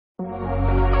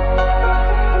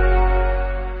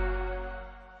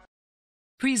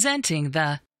Presenting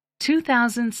the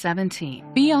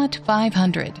 2017 Fiat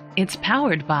 500. It's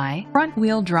powered by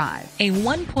front-wheel drive, a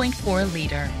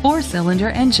 1.4-liter four-cylinder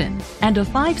engine, and a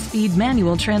 5-speed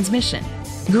manual transmission.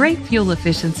 Great fuel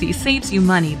efficiency saves you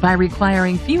money by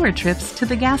requiring fewer trips to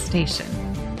the gas station.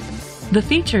 The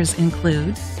features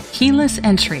include keyless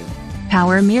entry,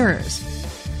 power mirrors,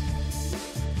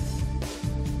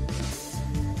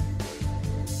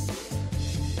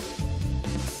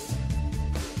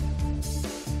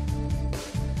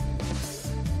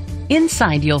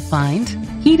 inside you'll find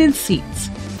heated seats,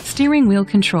 steering wheel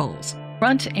controls,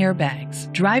 front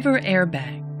airbags, driver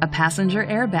airbag, a passenger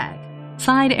airbag,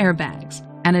 side airbags,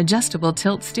 an adjustable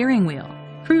tilt steering wheel,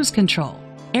 cruise control,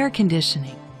 air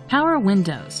conditioning, power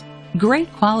windows.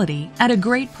 Great quality at a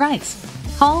great price.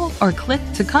 Call or click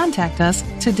to contact us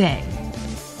today.